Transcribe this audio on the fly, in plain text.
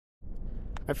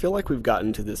I feel like we've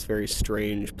gotten to this very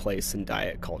strange place in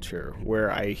diet culture where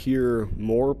I hear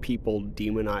more people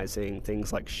demonizing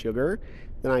things like sugar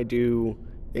than I do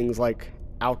things like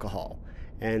alcohol.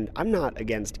 And I'm not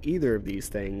against either of these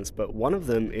things, but one of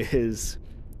them is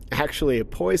actually a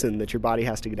poison that your body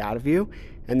has to get out of you,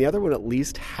 and the other one at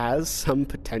least has some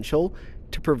potential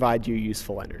to provide you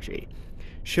useful energy.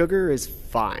 Sugar is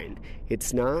fine.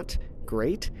 It's not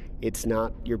great. It's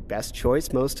not your best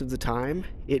choice most of the time.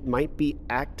 It might be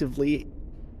actively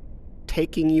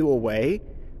taking you away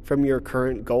from your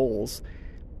current goals,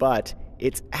 but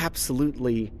it's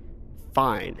absolutely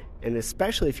fine. And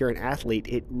especially if you're an athlete,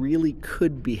 it really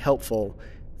could be helpful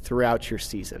throughout your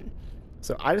season.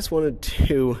 So I just wanted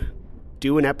to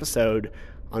do an episode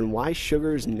on why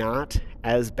sugar's not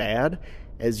as bad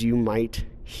as you might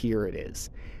hear it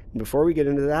is. And before we get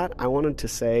into that, I wanted to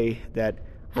say that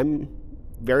I'm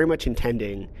very much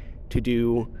intending to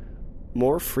do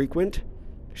more frequent,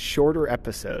 shorter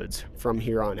episodes from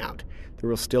here on out. There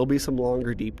will still be some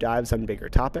longer deep dives on bigger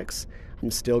topics.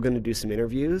 I'm still going to do some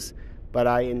interviews, but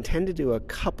I intend to do a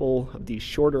couple of these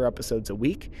shorter episodes a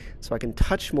week so I can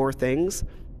touch more things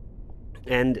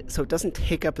and so it doesn't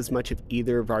take up as much of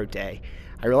either of our day.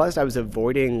 I realized I was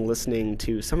avoiding listening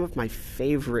to some of my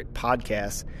favorite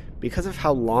podcasts because of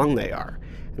how long they are.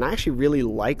 And I actually really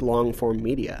like long-form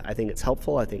media. I think it's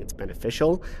helpful. I think it's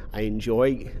beneficial. I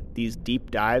enjoy these deep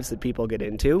dives that people get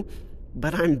into,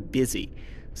 but I'm busy.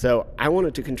 So I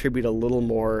wanted to contribute a little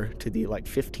more to the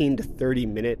 15 to 30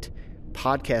 minute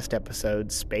podcast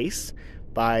episode space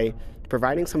by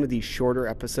providing some of these shorter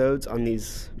episodes on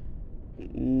these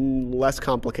less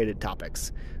complicated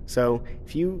topics. So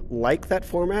if you like that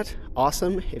format,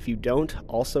 awesome. If you don't,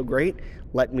 also great.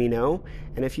 Let me know.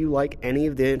 And if you like any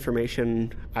of the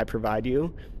information I provide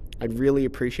you, I'd really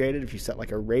appreciate it if you set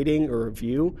a rating or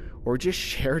review or just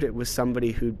shared it with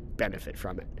somebody who'd benefit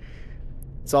from it.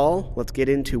 That's all. Let's get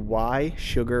into why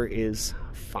sugar is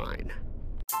fine.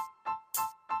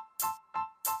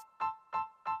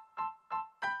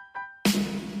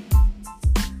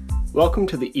 Welcome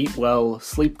to the Eat Well,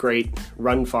 Sleep Great,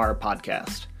 Run Far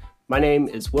podcast. My name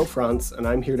is Will Frantz, and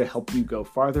I'm here to help you go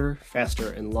farther,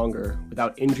 faster, and longer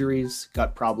without injuries,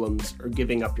 gut problems, or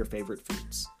giving up your favorite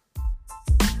foods.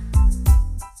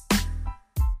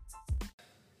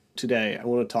 Today, I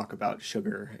want to talk about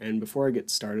sugar, and before I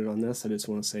get started on this, I just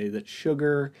want to say that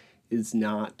sugar is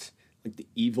not the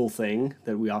evil thing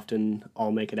that we often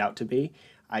all make it out to be.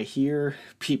 I hear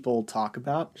people talk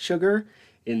about sugar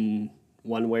in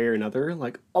one way or another,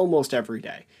 almost every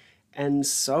day. And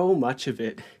so much of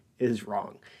it is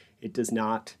wrong. It does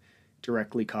not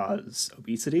directly cause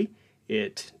obesity.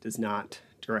 It does not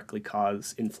directly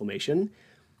cause inflammation.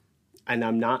 And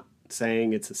I'm not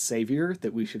saying it's a savior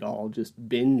that we should all just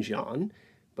binge on,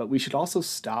 but we should also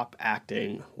stop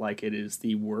acting like it is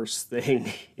the worst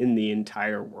thing in the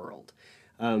entire world.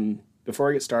 Before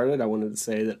I get started, I wanted to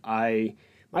say that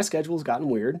my schedule's gotten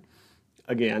weird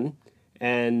again.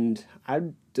 And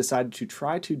I've decided to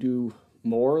try to do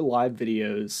more live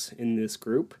videos in this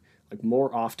group,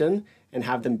 more often, and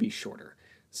have them be shorter.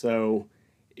 So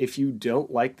if you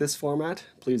don't like this format,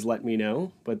 please let me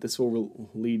know. But this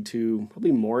will lead to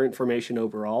probably more information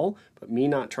overall, but me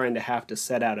not trying to have to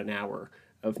set out an hour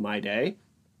of my day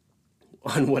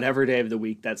on whatever day of the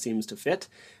week that seems to fit.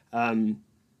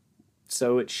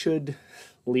 So it should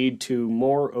lead to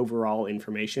more overall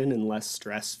information and less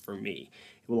stress for me.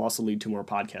 It will also lead to more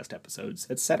podcast episodes,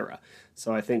 etc.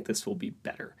 So I think this will be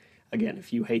better. Again,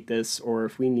 if you hate this or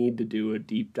if we need to do a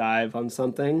deep dive on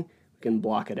something, we can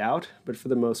block it out. But for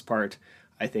the most part,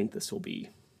 I think this will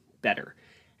be better.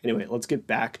 Anyway, let's get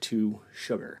back to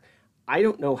sugar. I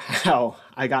don't know how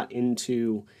I got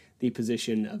into the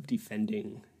position of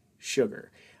defending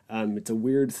sugar. It's a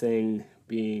weird thing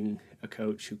being a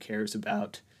coach who cares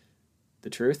about the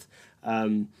truth.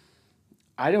 I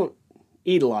don't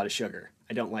eat a lot of sugar.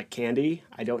 I don't like candy.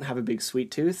 I don't have a big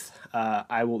sweet tooth.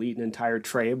 I will eat an entire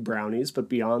tray of brownies, but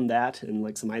beyond that,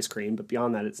 and some ice cream, but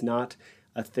beyond that, it's not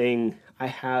a thing I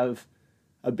have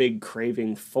a big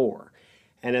craving for.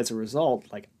 And as a result,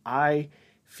 I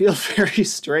feel very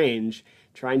strange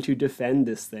trying to defend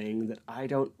this thing that I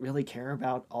don't really care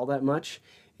about all that much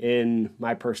in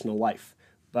my personal life.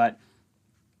 But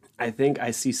I think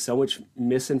I see so much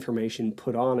misinformation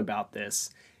put on about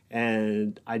this,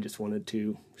 and I just wanted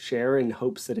to share in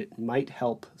hopes that it might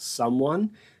help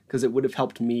someone, because it would have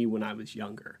helped me when I was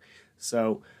younger.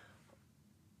 So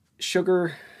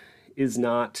sugar is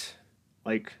not,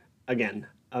 again,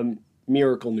 a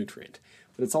miracle nutrient,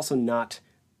 but it's also not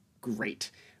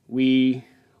great. We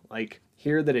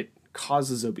hear that it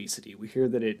causes obesity. We hear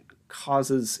that it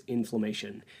causes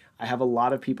inflammation. I have a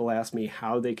lot of people ask me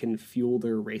how they can fuel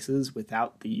their races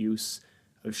without the use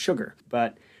of sugar.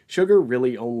 But sugar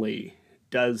really only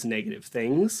does negative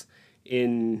things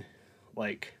in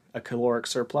like a caloric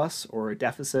surplus or a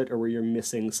deficit or where you're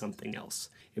missing something else.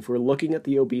 If we're looking at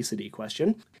the obesity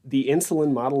question, the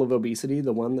insulin model of obesity,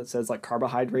 the one that says like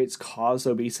carbohydrates cause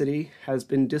obesity, has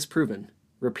been disproven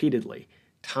repeatedly,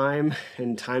 time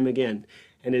and time again,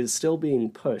 and is still being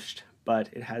pushed, but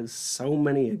it has so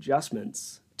many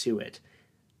adjustments to it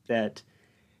that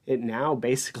it now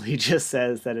basically just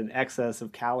says that an excess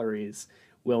of calories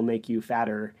will make you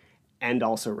fatter and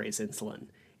also raise insulin.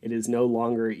 It is no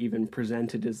longer even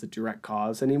presented as the direct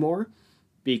cause anymore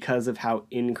because of how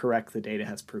incorrect the data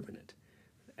has proven it.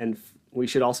 And we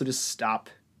should also just stop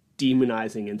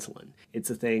demonizing insulin. It's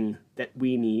a thing that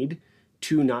we need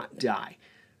to not die.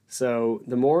 So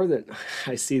the more that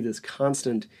I see this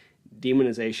constant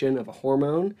demonization of a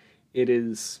hormone, it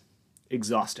is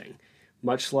exhausting.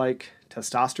 Much like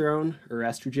testosterone or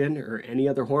estrogen or any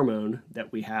other hormone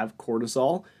that we have,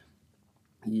 cortisol,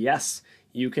 yes,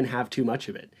 you can have too much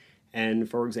of it. And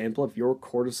for example, if your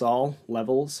cortisol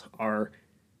levels are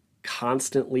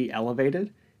constantly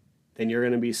elevated, then you're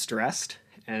going to be stressed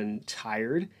and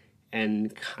tired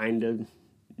and kind of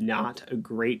not a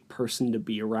great person to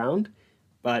be around.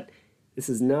 But this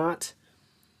is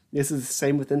the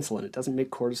same with insulin. It doesn't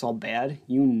make cortisol bad.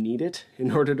 You need it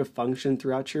in order to function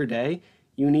throughout your day.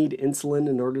 You need insulin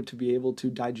in order to be able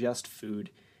to digest food.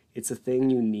 It's a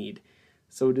thing you need.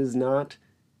 So it is not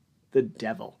the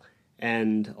devil.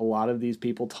 And a lot of these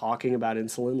people talking about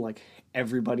insulin, like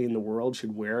everybody in the world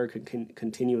should wear a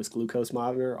continuous glucose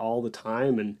monitor all the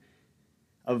time and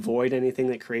avoid anything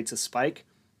that creates a spike.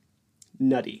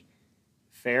 Nutty.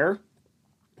 Fair.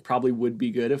 Probably would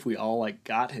be good if we all like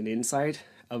got an insight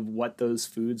of what those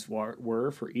foods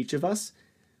were for each of us,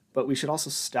 but we should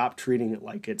also stop treating it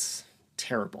like it's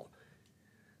terrible.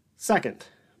 Second,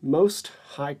 most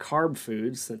high carb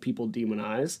foods that people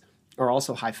demonize are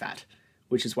also high fat,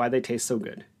 which is why they taste so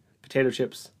good. Potato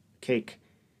chips, cake,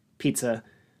 pizza,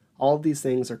 all of these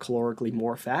things are calorically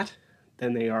more fat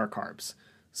than they are carbs.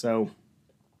 So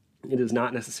it is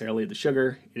not necessarily the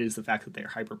sugar, it is the fact that they are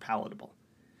hyper palatable.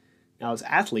 Now, as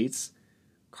athletes,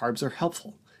 carbs are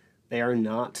helpful. They are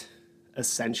not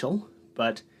essential,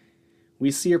 but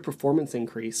we see a performance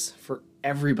increase for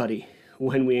everybody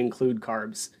when we include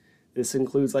carbs. This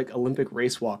includes like Olympic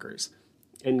race walkers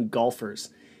and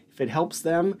golfers. If it helps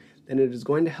them, then it is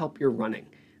going to help your running.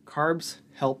 Carbs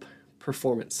help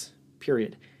performance,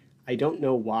 period. I don't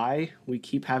know why we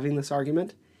keep having this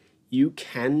argument. You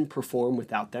can perform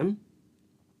without them.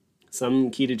 Some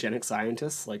ketogenic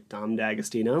scientists like Dom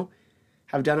D'Agostino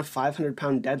have done a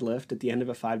 500-pound deadlift at the end of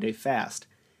a 5-day fast.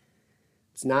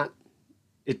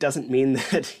 It doesn't mean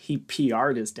that he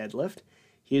PR'd his deadlift.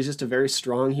 He is just a very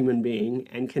strong human being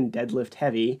and can deadlift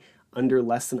heavy under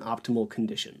less than optimal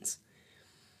conditions.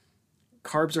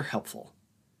 Carbs are helpful.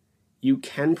 You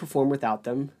can perform without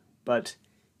them, but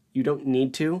you don't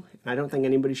need to, and I don't think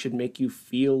anybody should make you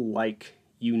feel like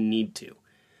you need to.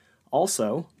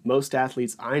 Also, most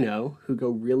athletes I know who go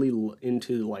really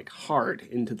hard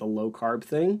into the low carb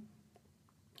thing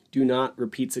do not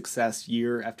repeat success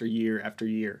year after year after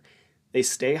year. They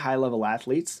stay high level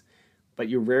athletes, but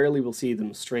you rarely will see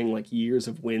them string like years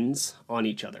of wins on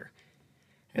each other.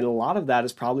 And a lot of that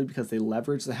is probably because they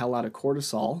leverage the hell out of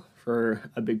cortisol for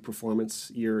a big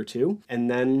performance year or two,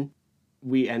 and then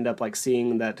we end up like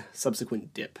seeing that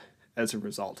subsequent dip as a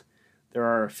result. There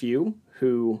are a few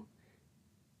who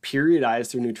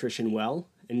periodize their nutrition well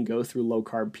and go through low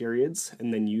carb periods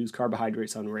and then use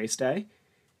carbohydrates on race day.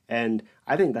 And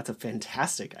I think that's a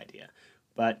fantastic idea.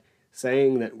 But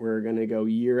saying that we're going to go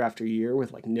year after year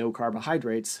with like no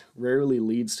carbohydrates rarely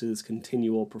leads to this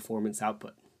continual performance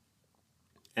output.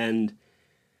 And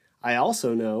I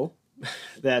also know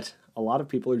that a lot of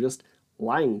people are just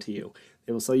lying to you.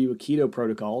 They will sell you a keto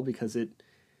protocol because it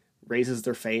raises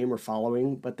their fame or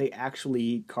following, but they actually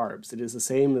eat carbs. It is the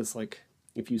same as like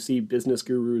if you see business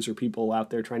gurus or people out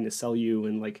there trying to sell you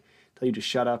and like tell you to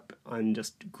shut up and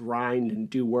just grind and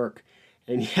do work,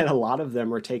 and yet a lot of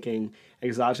them are taking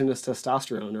exogenous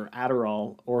testosterone or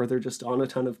Adderall, or they're just on a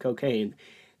ton of cocaine.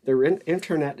 Their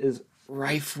internet is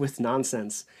rife with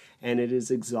nonsense, and it is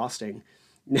exhausting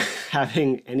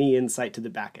having any insight to the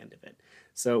back end of it.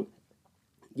 So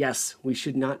yes, we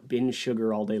should not binge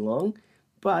sugar all day long,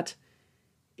 but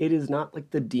it is not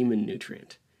like the demon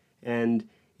nutrient. And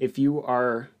if you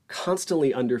are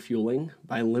constantly underfueling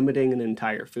by limiting an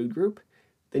entire food group,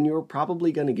 then you're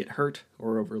probably going to get hurt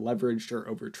or over-leveraged or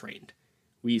overtrained.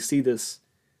 We see this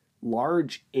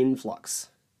large influx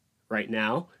right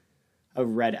now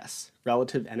of RED-S,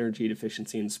 relative energy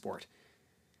deficiency in sport.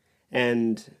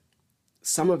 And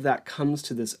some of that comes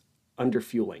to this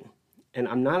underfueling. And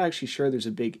I'm not actually sure there's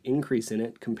a big increase in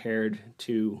it compared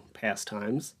to past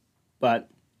times, but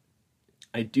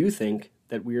I do think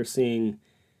that we are seeing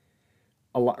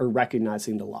a lot, or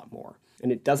recognizing it a lot more.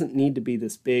 And it doesn't need to be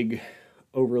this big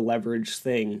over-leveraged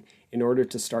thing in order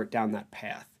to start down that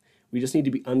path. We just need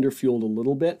to be underfueled a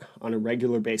little bit on a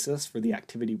regular basis for the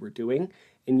activity we're doing,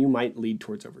 and you might lead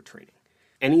towards overtraining.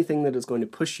 Anything that is going to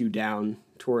push you down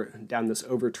this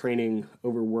overtraining,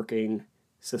 overworking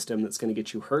system that's going to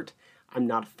get you hurt, I'm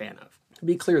not a fan of. To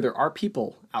be clear, there are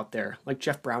people out there like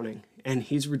Jeff Browning, and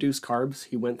he's reduced carbs.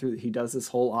 He does this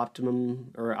whole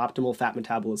optimal fat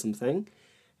metabolism thing,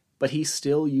 but he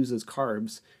still uses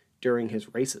carbs during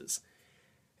his races.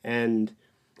 And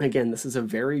again, this is a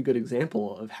very good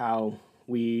example of how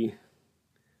we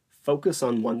focus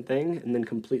on one thing and then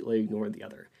completely ignore the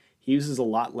other. He uses a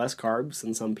lot less carbs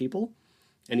than some people,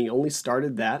 and he only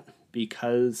started that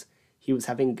because he was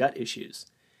having gut issues.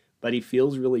 But he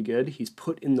feels really good. He's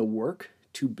put in the work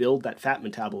to build that fat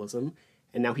metabolism,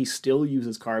 and now he still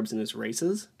uses carbs in his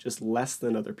races, just less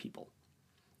than other people,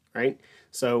 right?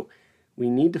 So we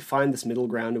need to find this middle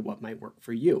ground of what might work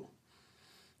for you.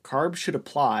 Carbs should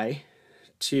apply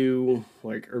to,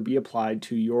 or be applied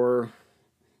to your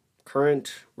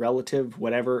current, relative,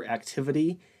 whatever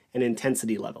activity and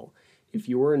intensity level. If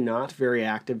you are not very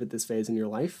active at this phase in your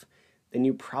life, then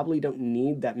you probably don't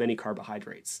need that many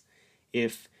carbohydrates.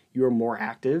 If you're more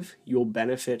active, you'll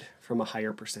benefit from a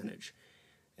higher percentage.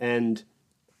 And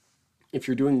if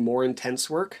you're doing more intense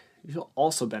work, you'll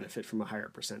also benefit from a higher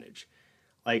percentage.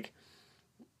 Like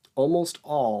almost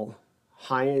all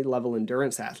high-level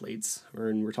endurance athletes,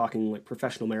 and we're talking like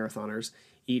professional marathoners,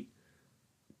 eat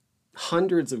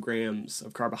hundreds of grams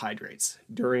of carbohydrates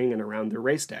during and around their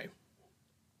race day.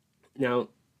 Now,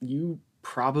 you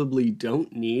probably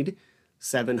don't need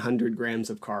 700 grams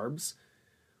of carbs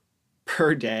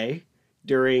per day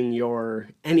during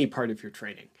any part of your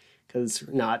training, because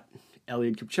you're not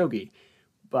Eliud Kipchoge,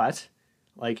 but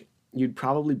you'd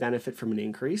probably benefit from an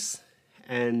increase.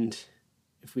 And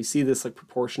if we see this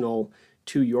proportional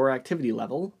to your activity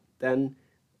level, then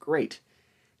great.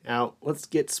 Now, let's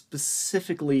get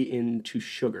specifically into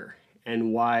sugar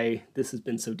and why this has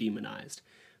been so demonized.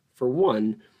 For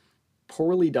one,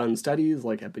 poorly done studies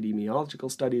like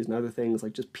epidemiological studies and other things,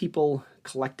 like just people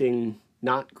collecting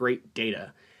not great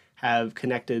data, have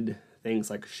connected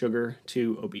things like sugar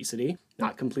to obesity.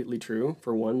 Not completely true.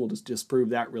 For one, we'll just disprove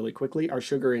that really quickly. Our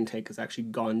sugar intake has actually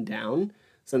gone down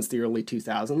since the early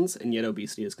 2000s, and yet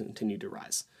obesity has continued to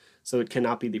rise. So it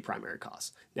cannot be the primary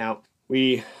cause. Now,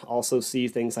 we also see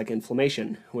things like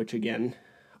inflammation, which again,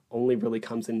 only really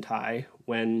comes in tie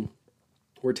when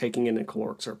we're taking in a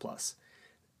caloric surplus.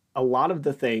 A lot of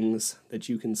the things that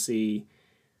you can see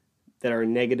that are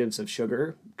negatives of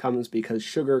sugar comes because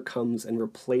sugar comes and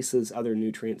replaces other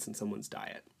nutrients in someone's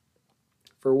diet.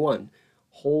 For one,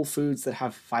 whole foods that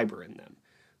have fiber in them.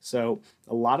 So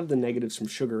a lot of the negatives from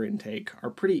sugar intake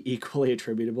are pretty equally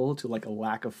attributable to a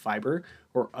lack of fiber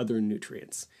or other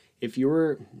nutrients. If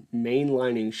you're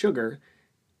mainlining sugar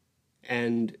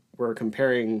and we're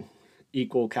comparing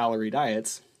equal calorie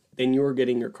diets, then you're not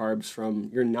getting your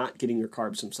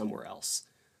carbs from somewhere else.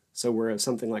 So whereas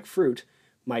something like fruit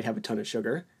might have a ton of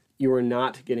sugar, you are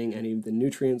not getting any of the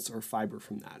nutrients or fiber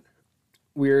from that.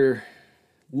 We're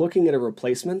looking at a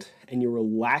replacement, and you were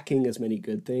lacking as many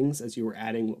good things as you were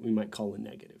adding what we might call a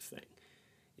negative thing.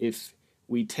 If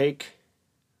we take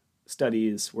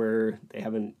studies where they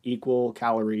have an equal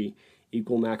calorie,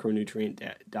 equal macronutrient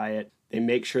diet, they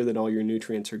make sure that all your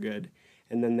nutrients are good,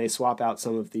 and then they swap out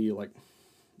some of the,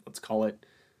 let's call it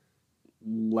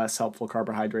less helpful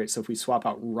carbohydrates. So if we swap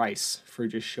out rice for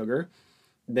just sugar,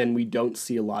 then we don't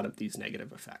see a lot of these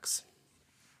negative effects.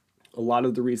 A lot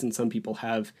of the reason some people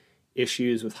have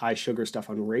issues with high sugar stuff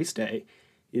on race day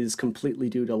is completely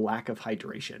due to lack of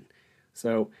hydration.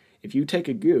 So if you take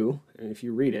a GU, and if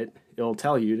you read it, it'll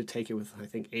tell you to take it with, I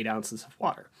think, 8 ounces of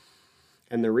water.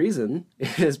 And the reason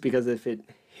is because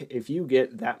if you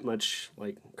get that much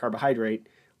carbohydrate,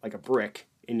 like a brick,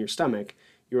 in your stomach,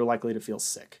 you're likely to feel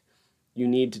sick. You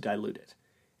need to dilute it.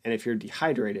 And if you're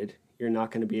dehydrated, you're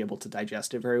not going to be able to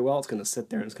digest it very well. It's going to sit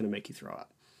there and it's going to make you throw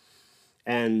up.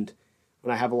 And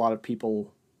when I have a lot of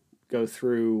people go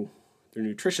through their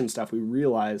nutrition stuff, we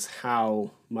realize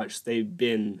how much they've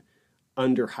been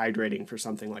underhydrating for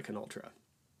something like an ultra.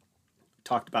 We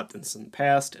talked about this in the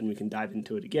past, and we can dive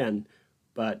into it again,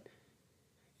 but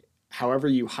however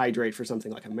you hydrate for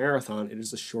something like a marathon, it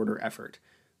is a shorter effort.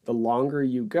 The longer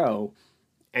you go,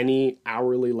 any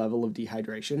hourly level of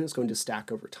dehydration is going to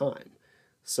stack over time.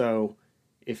 So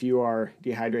if you are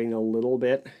dehydrating a little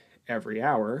bit every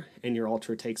hour and your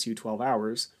ultra takes you 12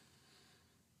 hours,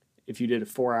 if you did a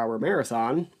 4-hour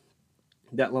marathon,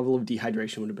 that level of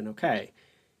dehydration would have been okay.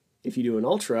 If you do an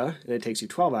ultra and it takes you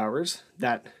 12 hours,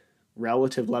 that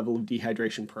relative level of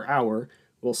dehydration per hour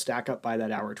will stack up by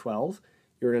that hour 12.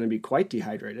 You're going to be quite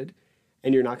dehydrated,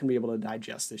 and you're not going to be able to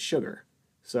digest this sugar.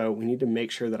 So we need to make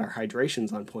sure that our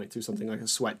hydration's on point through something like a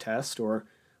sweat test or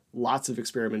lots of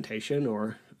experimentation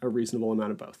or a reasonable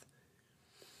amount of both.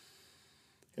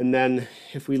 And then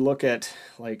if we look at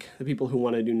like the people who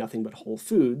want to do nothing but whole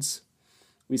foods,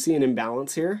 we see an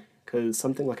imbalance here because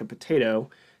something like a potato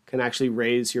can actually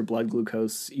raise your blood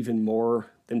glucose even more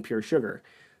than pure sugar.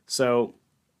 So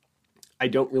I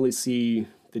don't really see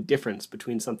the difference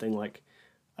between something like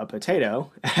a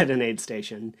potato at an aid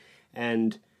station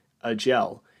and a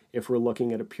gel if we're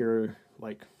looking at a pure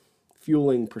like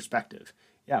fueling perspective.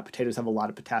 Yeah, potatoes have a lot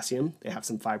of potassium. They have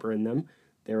some fiber in them.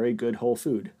 They're a good whole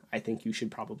food. I think you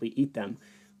should probably eat them.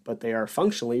 But they are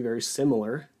functionally very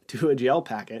similar to a gel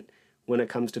packet when it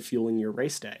comes to fueling your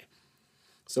race day.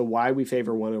 So why we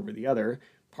favor one over the other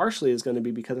partially is going to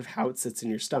be because of how it sits in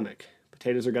your stomach.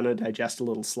 Potatoes are going to digest a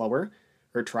little slower,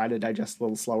 or try to digest a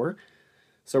little slower.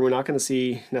 So we're not going to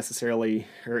see necessarily,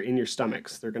 or in your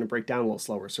stomachs, they're going to break down a little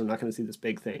slower. So we're not going to see this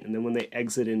big thing. And then when they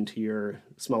exit into your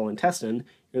small intestine,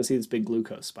 you're going to see this big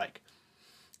glucose spike.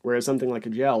 Whereas something like a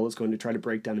gel is going to try to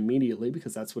break down immediately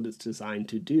because that's what it's designed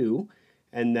to do.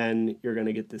 And then you're going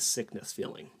to get this sickness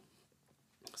feeling.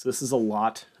 So this is a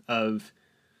lot of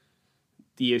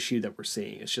the issue that we're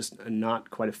seeing. It's just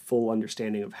not quite a full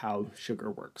understanding of how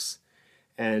sugar works.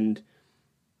 And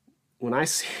when I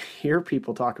hear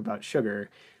people talk about sugar,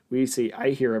 I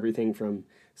hear everything from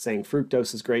saying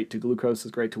fructose is great to glucose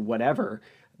is great to whatever.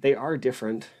 They are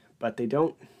different, but they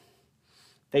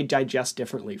digest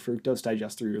differently. Fructose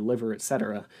digests through your liver,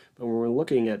 etc. But when we're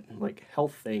looking at like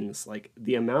health things, like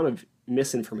the amount of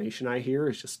misinformation I hear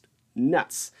is just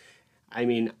nuts. I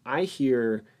mean, I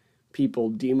hear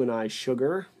people demonize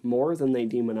sugar more than they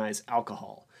demonize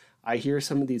alcohol. I hear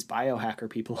some of these biohacker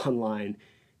people online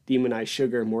demonize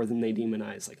sugar more than they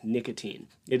demonize like nicotine.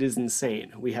 It is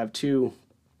insane. We have two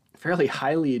fairly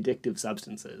highly addictive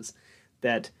substances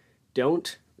that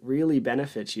don't really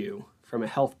benefit you from a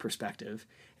health perspective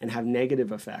and have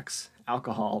negative effects.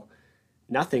 Alcohol,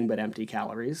 nothing but empty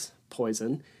calories,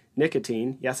 poison.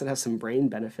 Nicotine, yes, it has some brain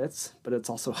benefits, but it's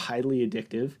also highly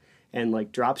addictive and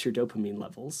like drops your dopamine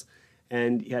levels.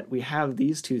 And yet we have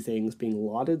these two things being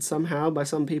lauded somehow by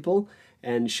some people,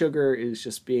 and sugar is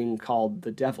just being called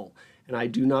the devil. And I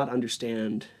do not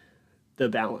understand the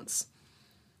balance.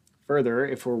 Further,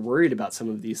 if we're worried about some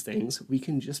of these things, we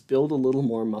can just build a little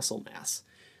more muscle mass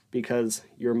because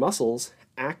your muscles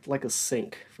act like a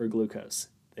sink for glucose.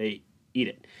 They eat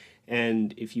it.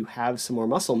 And if you have some more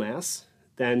muscle mass,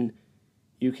 then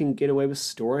you can get away with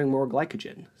storing more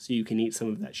glycogen. So you can eat some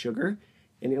of that sugar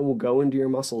and it will go into your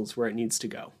muscles where it needs to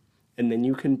go. And then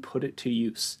you can put it to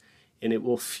use and it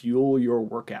will fuel your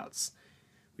workouts.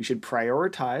 We should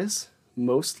prioritize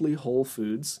mostly whole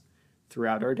foods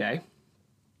throughout our day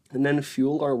and then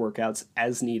fuel our workouts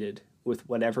as needed with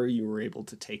whatever you were able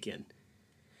to take in.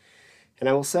 And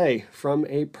I will say, from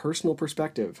a personal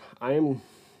perspective, I am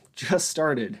just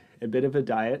started a bit of a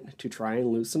diet to try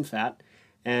and lose some fat,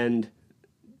 and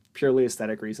purely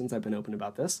aesthetic reasons, I've been open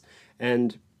about this.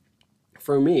 And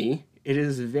for me, it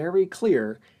is very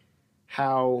clear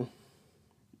how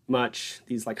much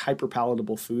these like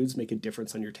hyperpalatable foods make a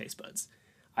difference on your taste buds.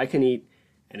 I can eat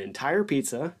an entire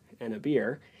pizza and a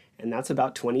beer, and that's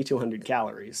about 2,200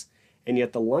 calories. And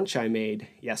yet the lunch I made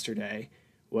yesterday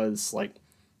was like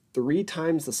 3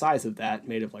 times the size of that,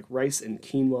 made of like rice and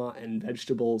quinoa and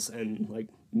vegetables and like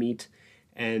meat.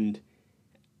 And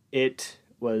it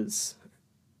was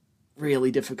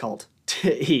really difficult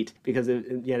to eat because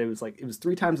it was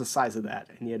 3 times the size of that,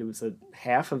 and yet it was a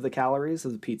half of the calories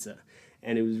of the pizza.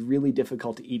 And it was really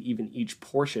difficult to eat even each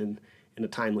portion in a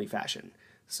timely fashion.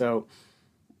 So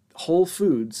whole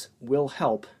foods will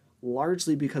help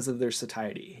largely because of their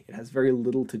satiety. It has very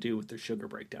little to do with their sugar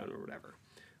breakdown or whatever.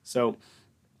 So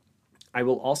I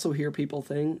will also hear people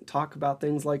talk about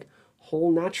things like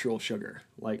whole natural sugar,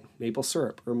 like maple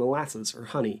syrup or molasses or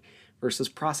honey versus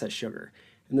processed sugar.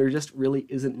 And there just really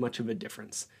isn't much of a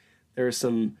difference. There are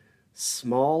some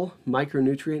small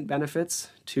micronutrient benefits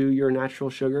to your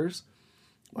natural sugars.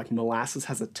 Like molasses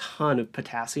has a ton of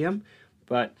potassium,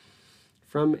 but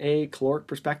from a caloric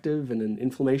perspective and an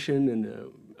inflammation and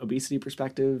an obesity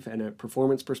perspective and a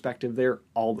performance perspective, they're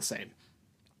all the same.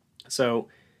 So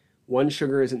one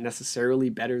sugar isn't necessarily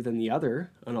better than the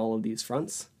other on all of these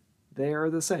fronts. They are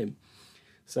the same.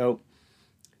 So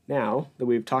Now that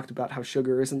we've talked about how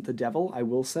sugar isn't the devil, I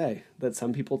will say that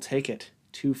some people take it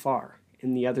too far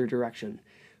in the other direction.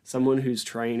 Someone who's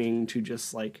training to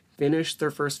just like finish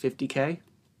their first 50K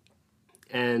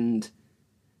and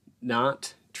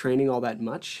not training all that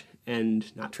much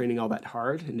and not training all that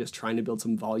hard and just trying to build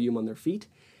some volume on their feet.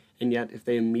 And yet, if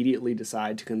they immediately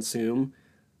decide to consume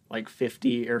like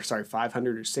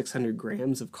 500 or 600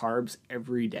 grams of carbs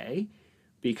every day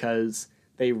because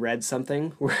they read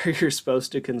something where you're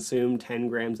supposed to consume 10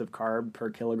 grams of carb per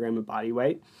kilogram of body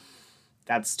weight,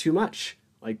 that's too much.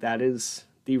 Like, that is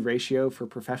the ratio for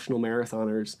professional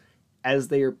marathoners as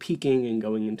they are peaking and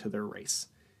going into their race.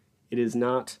 It is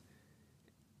not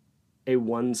a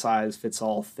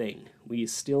one-size-fits-all thing. We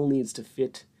still needs to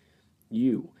fit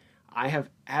you. I have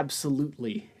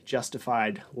absolutely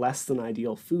justified less than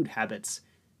ideal food habits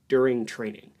during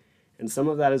training. And some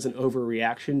of that is an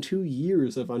overreaction to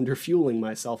years of underfueling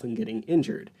myself and getting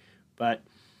injured. But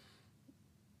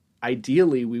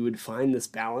ideally, we would find this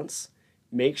balance,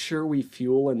 make sure we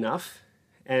fuel enough,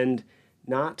 and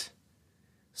not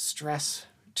stress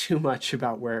too much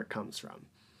about where it comes from.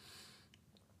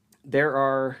 There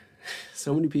are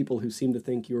so many people who seem to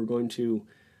think you are going to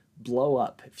blow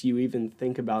up if you even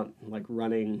think about like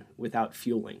running without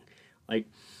fueling. Like,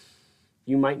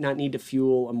 you might not need to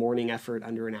fuel a morning effort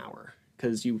under an hour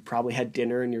because you probably had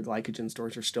dinner and your glycogen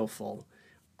stores are still full.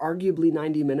 Arguably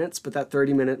 90 minutes, but that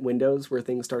 30-minute windows where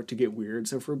things start to get weird.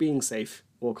 So if we're being safe,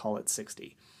 we'll call it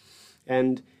 60.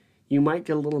 And you might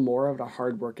get a little more of a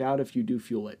hard workout if you do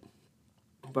fuel it,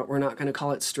 but we're not going to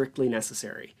call it strictly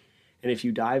necessary. And if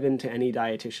you dive into any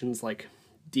dietitians like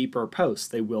deeper posts,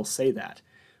 they will say that.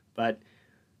 But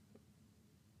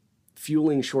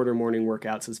fueling shorter morning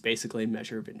workouts is basically a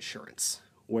measure of insurance,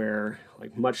 where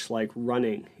like much like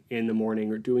running in the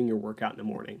morning or doing your workout in the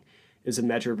morning is a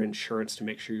measure of insurance to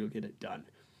make sure you'll get it done.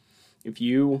 If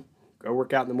you go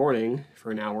work out in the morning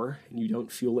for an hour and you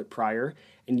don't fuel it prior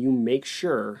and you make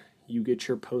sure you get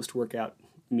your post-workout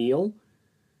meal,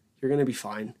 you're going to be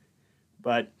fine.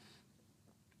 But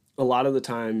a lot of the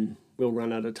time we'll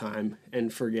run out of time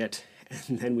and forget,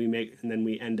 and then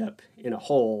we end up in a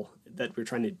hole that we're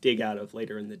trying to dig out of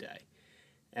later in the day.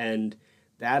 And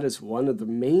that is one of the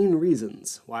main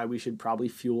reasons why we should probably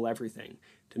fuel everything,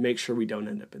 to make sure we don't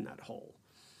end up in that hole.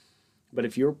 But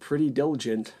if you're pretty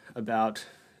diligent about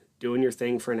doing your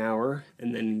thing for an hour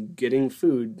and then getting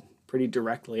food pretty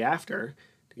directly after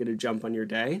to get a jump on your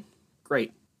day,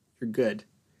 great, you're good.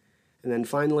 And then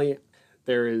finally,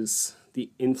 there is the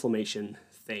inflammation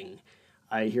thing.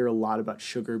 I hear a lot about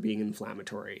sugar being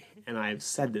inflammatory, and I've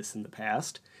said this in the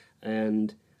past,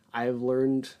 and I have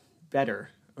learned better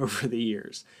over the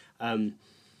years.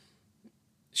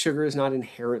 Sugar is not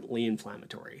inherently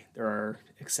inflammatory. There are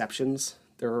exceptions.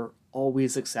 There are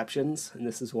always exceptions, and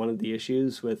this is one of the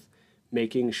issues with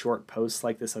making short posts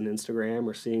like this on Instagram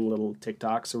or seeing little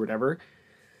TikToks or whatever.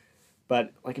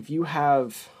 But like if you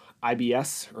have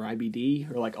IBS or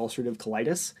IBD or like ulcerative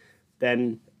colitis,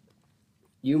 then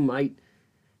you might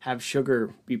have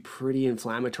sugar be pretty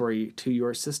inflammatory to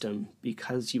your system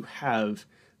because you have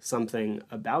something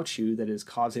about you that is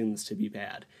causing this to be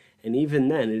bad. And even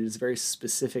then, it is very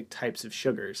specific types of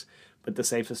sugars. But the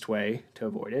safest way to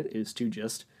avoid it is to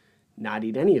just not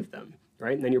eat any of them,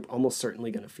 right? And then you're almost certainly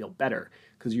going to feel better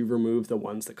because you've removed the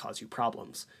ones that cause you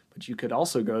problems. But you could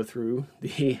also go through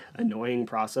the annoying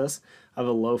process of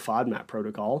a low FODMAP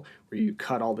protocol where you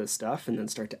cut all this stuff and then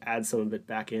start to add some of it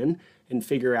back in and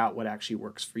figure out what actually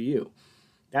works for you.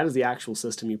 That is the actual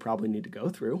system you probably need to go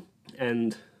through.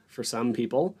 And for some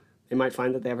people, they might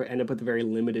find that they end up with a very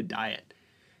limited diet.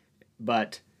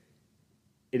 But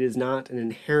it is not an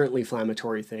inherently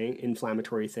inflammatory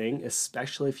thing,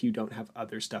 especially if you don't have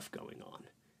other stuff going on.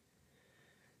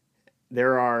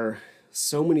 There are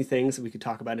so many things that we could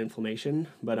talk about inflammation,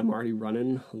 but I'm already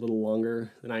running a little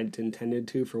longer than I intended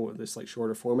to for this like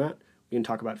shorter format. We can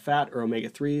talk about fat or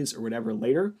omega-3s or whatever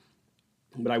later,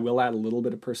 but I will add a little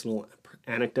bit of personal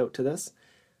anecdote to this.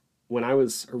 When I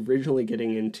was originally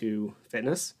getting into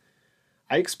fitness,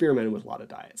 I experimented with a lot of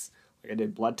diets. Like I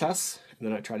did blood tests, and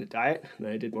then I tried a diet, and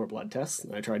then I did more blood tests,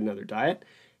 and then I tried another diet,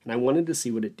 and I wanted to see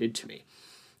what it did to me.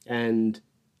 And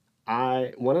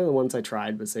one of the ones I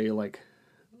tried was a like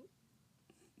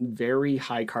very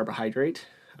high carbohydrate,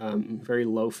 very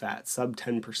low fat, sub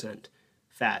 10%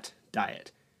 fat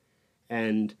diet.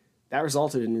 And that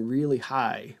resulted in really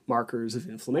high markers of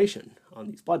inflammation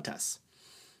on these blood tests.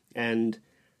 And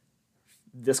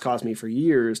this caused me for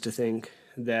years to think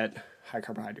that high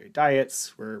carbohydrate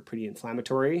diets were pretty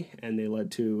inflammatory and they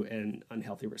led to an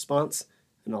unhealthy response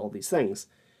and all of these things.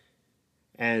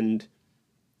 And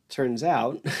turns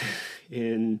out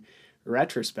in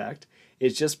retrospect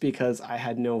is just because I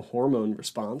had no hormone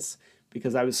response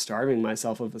because I was starving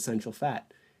myself of essential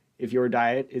fat. If your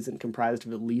diet isn't comprised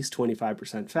of at least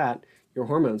 25% fat, your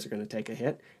hormones are going to take a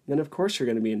hit. And then, of course, you're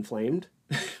going to be inflamed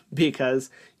because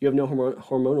you have no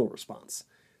hormonal response.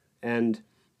 And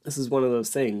this is one of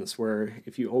those things where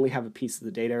if you only have a piece of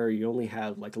the data or you only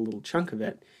have like a little chunk of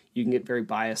it, you can get very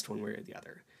biased one way or the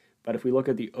other. But if we look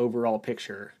at the overall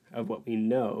picture of what we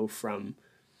know from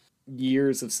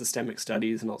years of systemic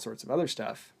studies and all sorts of other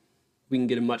stuff, we can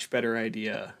get a much better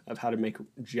idea of how to make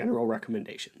general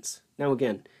recommendations. Now,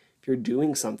 again, if you're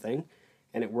doing something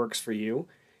and it works for you,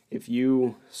 if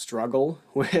you struggle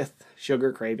with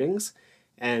sugar cravings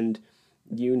and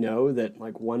you know that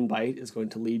like one bite is going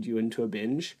to lead you into a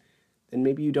binge, then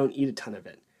maybe you don't eat a ton of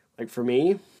it. Like for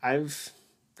me, I've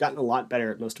gotten a lot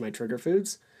better at most of my trigger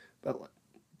foods, but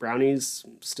brownies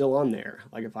still on there.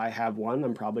 Like if I have one,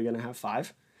 I'm probably going to have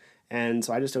 5. And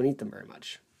so I just don't eat them very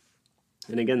much.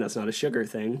 And again, that's not a sugar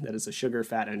thing. That is a sugar,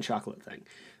 fat, and chocolate thing.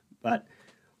 But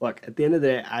look, at the end of the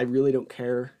day, I really don't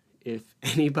care if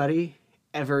anybody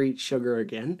ever eats sugar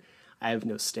again. I have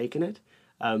no stake in it.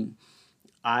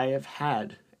 I have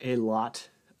had a lot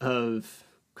of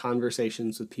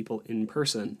conversations with people in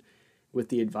person with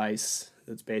the advice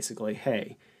that's basically,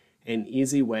 hey, an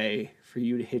easy way for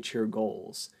you to hit your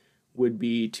goals would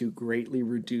be to greatly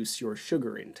reduce your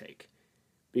sugar intake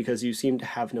because you seem to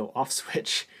have no off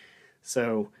switch.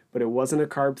 So, but it wasn't a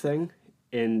carb thing,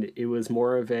 and it was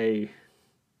more of a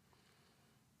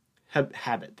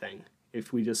habit thing.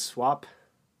 If we just swap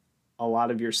a lot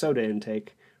of your soda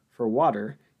intake for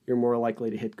water, you're more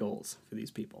likely to hit goals for these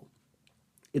people.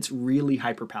 It's really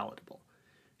hyperpalatable.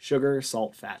 Sugar,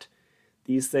 salt, fat.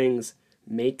 These things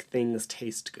make things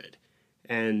taste good.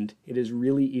 And it is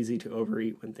really easy to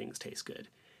overeat when things taste good.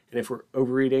 And if we're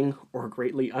overeating or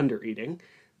greatly undereating,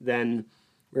 then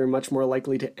we're much more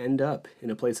likely to end up in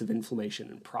a place of inflammation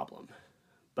and problem.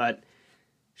 But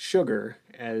sugar,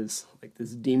 as like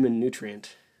this demon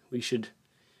nutrient, we should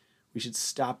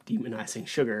stop demonizing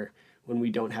sugar when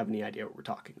we don't have any idea what we're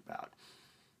talking about.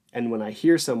 And when I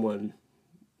hear someone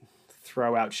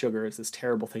throw out sugar as this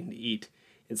terrible thing to eat,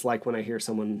 it's like when I hear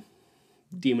someone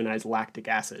demonize lactic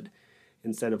acid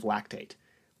instead of lactate.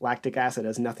 Lactic acid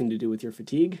has nothing to do with your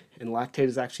fatigue, and lactate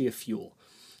is actually a fuel.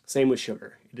 Same with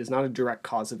sugar. It is not a direct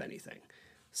cause of anything.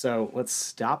 So let's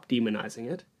stop demonizing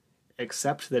it,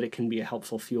 accept that it can be a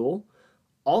helpful fuel,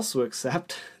 also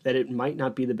accept that it might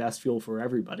not be the best fuel for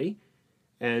everybody,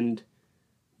 and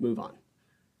move on.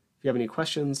 If you have any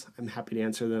questions, I'm happy to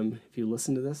answer them. If you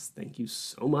listen to this, thank you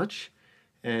so much.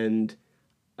 And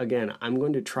again, I'm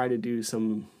going to try to do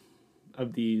some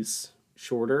of these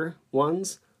shorter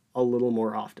ones a little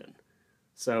more often.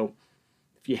 So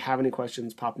if you have any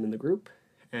questions, pop them in the group,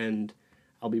 and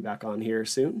I'll be back on here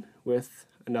soon with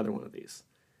another one of these.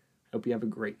 Hope you have a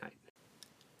great night.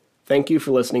 Thank you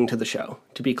for listening to the show.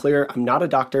 To be clear, I'm not a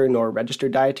doctor nor a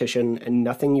registered dietitian, and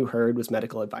nothing you heard was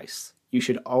medical advice. You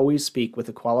should always speak with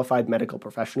a qualified medical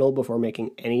professional before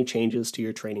making any changes to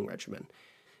your training regimen.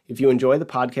 If you enjoy the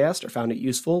podcast or found it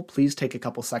useful, please take a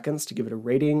couple seconds to give it a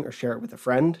rating or share it with a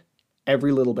friend.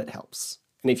 Every little bit helps.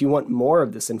 And if you want more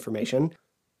of this information,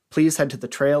 please head to the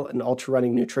Trail and Ultra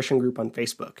Running Nutrition group on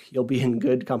Facebook. You'll be in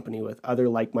good company with other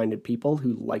like-minded people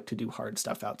who like to do hard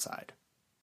stuff outside.